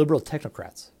 The liberal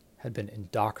technocrats had been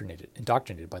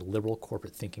indoctrinated by liberal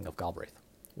corporate thinking of Galbraith,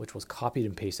 which was copied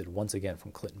and pasted once again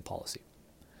from Clinton policy.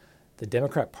 The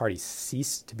Democrat Party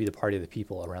ceased to be the party of the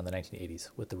people around the 1980s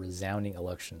with the resounding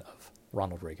election of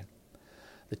Ronald Reagan.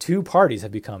 The two parties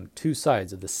have become two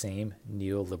sides of the same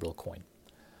neoliberal coin.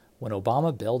 When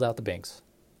Obama bailed out the banks,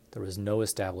 there was no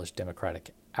established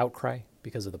democratic outcry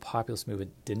because of the populist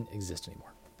movement didn't exist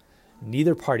anymore.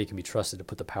 Neither party can be trusted to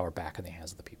put the power back in the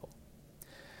hands of the people.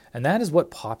 And that is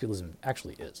what populism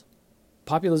actually is.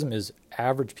 Populism is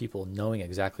average people knowing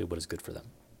exactly what is good for them.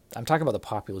 I'm talking about the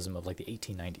populism of like the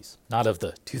 1890s, not of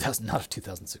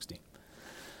 2016.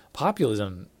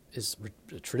 Populism is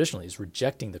traditionally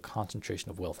rejecting the concentration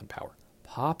of wealth and power.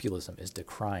 Populism is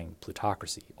decrying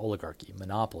plutocracy, oligarchy,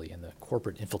 monopoly, and the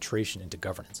corporate infiltration into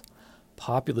governance.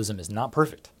 Populism is not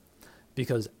perfect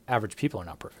because average people are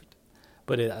not perfect,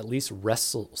 but it at least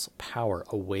wrestles power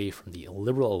away from the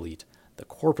liberal elite, the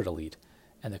corporate elite,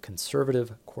 and the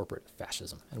conservative corporate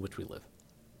fascism in which we live.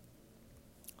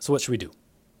 So what should we do?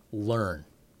 Learn.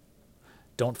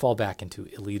 Don't fall back into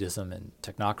elitism and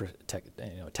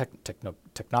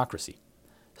technocracy.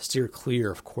 Steer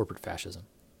clear of corporate fascism.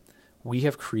 We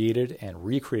have created and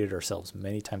recreated ourselves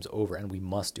many times over, and we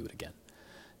must do it again.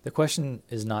 The question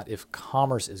is not if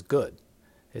commerce is good.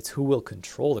 It's who will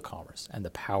control the commerce and the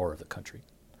power of the country.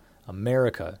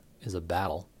 America is a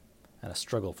battle and a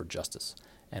struggle for justice,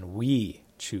 and we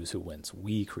choose who wins.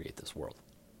 We create this world.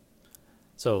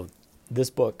 So this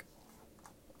book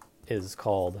is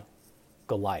called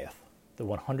Goliath, The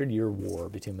 100-Year War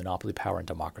Between Monopoly Power and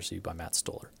Democracy by Matt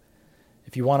Stoller.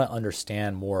 If you want to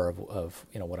understand more of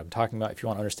what I'm talking about, if you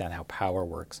want to understand how power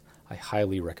works, I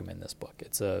highly recommend this book.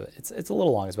 It's a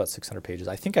little long. It's about 600 pages.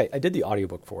 I think I did the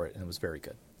audiobook for it, and it was very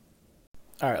good.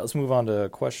 All right, let's move on to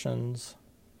questions.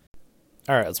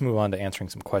 All right, let's move on to answering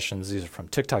some questions. These are from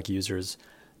TikTok users.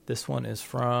 This one is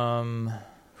from,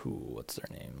 what's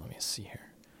their name? Let me see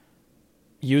here.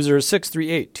 User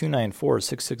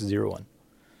 638-294-6601.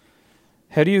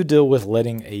 How do you deal with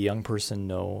letting a young person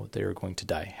know they are going to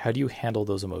die? How do you handle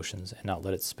those emotions and not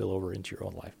let it spill over into your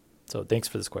own life? So thanks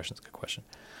for this question. It's a good question.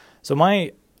 So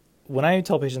when I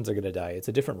tell patients they're going to die, it's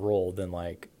a different role than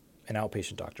like an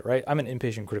outpatient doctor, right? I'm an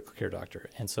inpatient critical care doctor,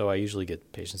 and so I usually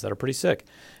get patients that are pretty sick.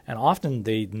 And often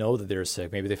they know that they're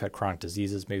sick. Maybe they've had chronic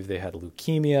diseases. Maybe they had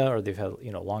leukemia, or they've had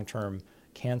long-term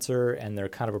cancer, and they're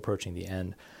kind of approaching the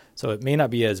end. So it may not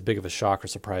be as big of a shock or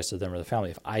surprise to them or the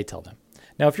family if I tell them.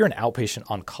 Now, if you're an outpatient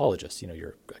oncologist,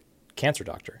 you're a cancer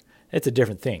doctor, it's a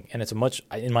different thing. And it's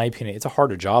in my opinion, it's a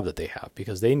harder job that they have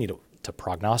because they need to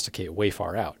prognosticate way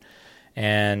far out.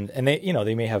 And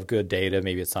they may have good data,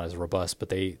 maybe it's not as robust, but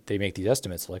they make these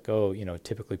estimates like,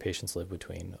 typically patients live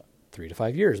between 3 to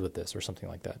 5 years with this or something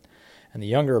like that. And the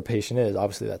younger a patient is,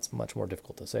 obviously that's much more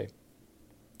difficult to say.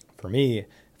 For me,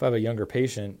 if I have a younger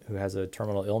patient who has a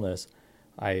terminal illness,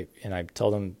 I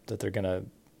tell them that they're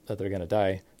gonna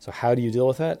die. So how do you deal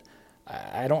with that?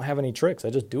 I don't have any tricks. I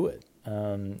just do it.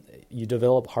 You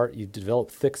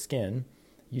develop thick skin.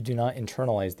 You do not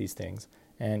internalize these things.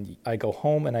 And I go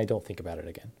home and I don't think about it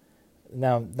again.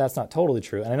 Now, that's not totally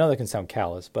true. And I know that can sound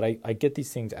callous, but I get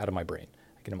these things out of my brain.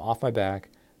 I get them off my back.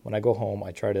 When I go home,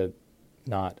 I cannot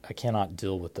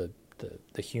deal with the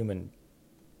human,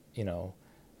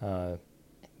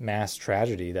 mass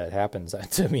tragedy that happens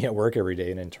to me at work every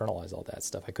day and internalize all that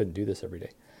stuff. I couldn't do this every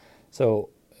day. So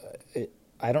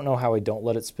I don't know how I don't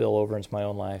let it spill over into my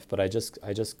own life, but I just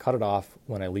cut it off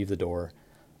when I leave the door.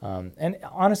 And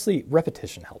honestly,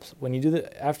 repetition helps. When you do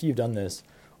that, after you've done this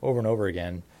over and over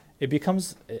again, it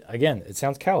becomes, again, it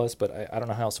sounds callous, but I don't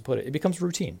know how else to put it. It becomes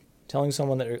routine. Telling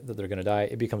someone that they're going to die,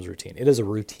 it becomes routine. It is a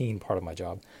routine part of my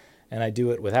job. And I do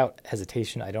it without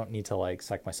hesitation. I don't need to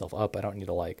psych myself up. I don't need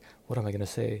to what am I going to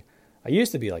say? I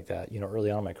used to be like that,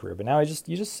 early on in my career, but now you just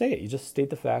say it. You just state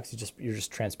the facts. You're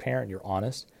just transparent. You're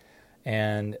honest,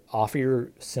 and offer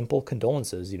your simple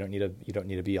condolences. You don't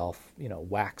need to be all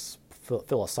wax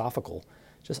philosophical.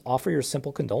 Just offer your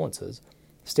simple condolences,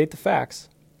 state the facts,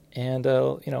 and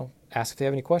ask if they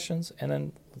have any questions, and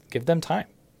then give them time.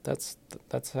 That's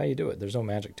how you do it. There's no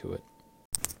magic to it.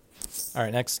 All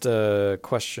right, next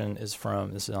question is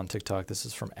this is on TikTok. This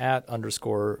is from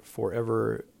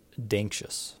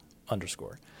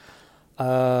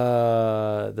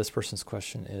 @_foreverdanxious_. This person's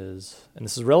question is, and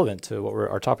this is relevant to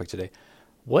our topic today.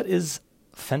 What is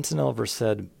fentanyl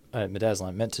versus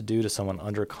midazolam meant to do to someone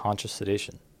under conscious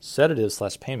sedation?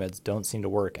 Sedatives/pain meds don't seem to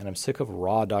work, and I'm sick of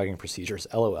raw dogging procedures.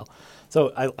 LOL.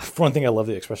 So, for one thing, I love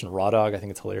the expression raw dog. I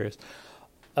think it's hilarious.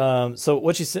 So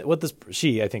what they're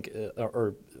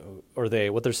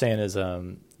saying is,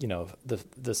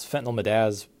 this fentanyl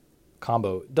midaz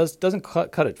combo doesn't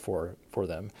cut it for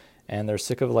them, and they're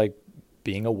sick of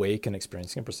being awake and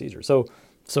experiencing a procedure. So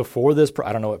for this,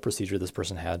 I don't know what procedure this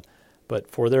person had,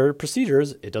 but for their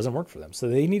procedures, it doesn't work for them. So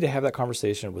they need to have that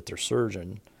conversation with their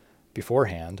surgeon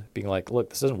beforehand, being like, look,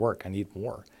 this doesn't work. I need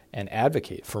more, and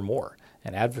advocate for more.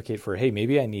 And advocate for, hey,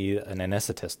 maybe I need an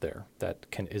anesthetist there that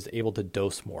is able to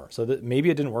dose more. So that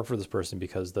maybe it didn't work for this person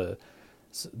because the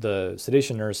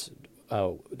sedation nurse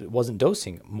wasn't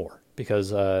dosing more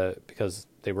because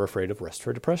they were afraid of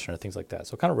respiratory depression or things like that.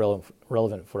 So kind of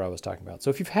relevant for what I was talking about. So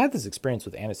if you've had this experience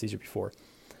with anesthesia before,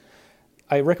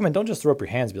 I recommend don't just throw up your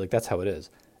hands and be like, that's how it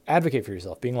is. Advocate for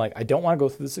yourself, being like, I don't want to go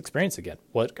through this experience again.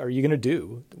 What are you going to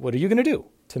do? What are you going to do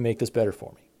to make this better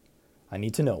for me? I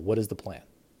need to know. What is the plan?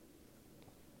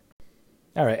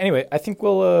 All right. Anyway, I think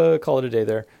we'll call it a day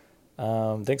there.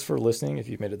 Thanks for listening. If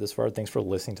you've made it this far, thanks for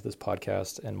listening to this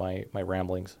podcast and my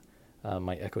ramblings,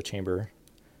 my echo chamber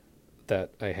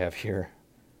that I have here.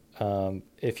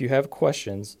 If you have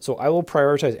questions, so I will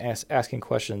prioritize asking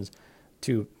questions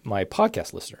to my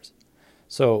podcast listeners.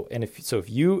 So if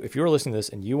you're listening to this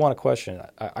and you want a question,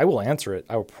 I will answer it.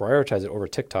 I will prioritize it over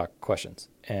TikTok questions,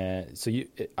 and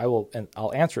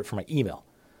I'll answer it from my email.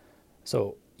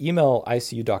 So email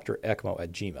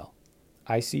icudoctorecmo@gmail,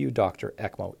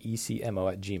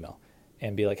 icudoctorecmo@gmail,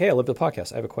 and be like, hey, I love the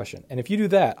podcast. I have a question. And if you do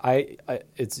that,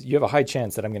 you have a high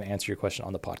chance that I'm going to answer your question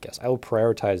on the podcast. I will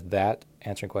prioritize that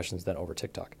answering questions then over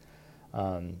TikTok.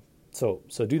 So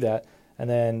do that. And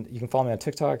then you can follow me on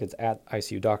TikTok. It's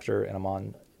 @ICUDoctor, and I'm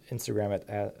on Instagram at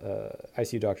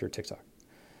ICUDoctor TikTok.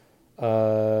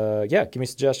 Give me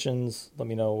suggestions. Let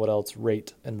me know what else.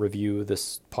 Rate and review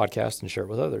this podcast and share it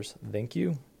with others. Thank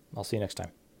you. I'll see you next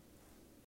time.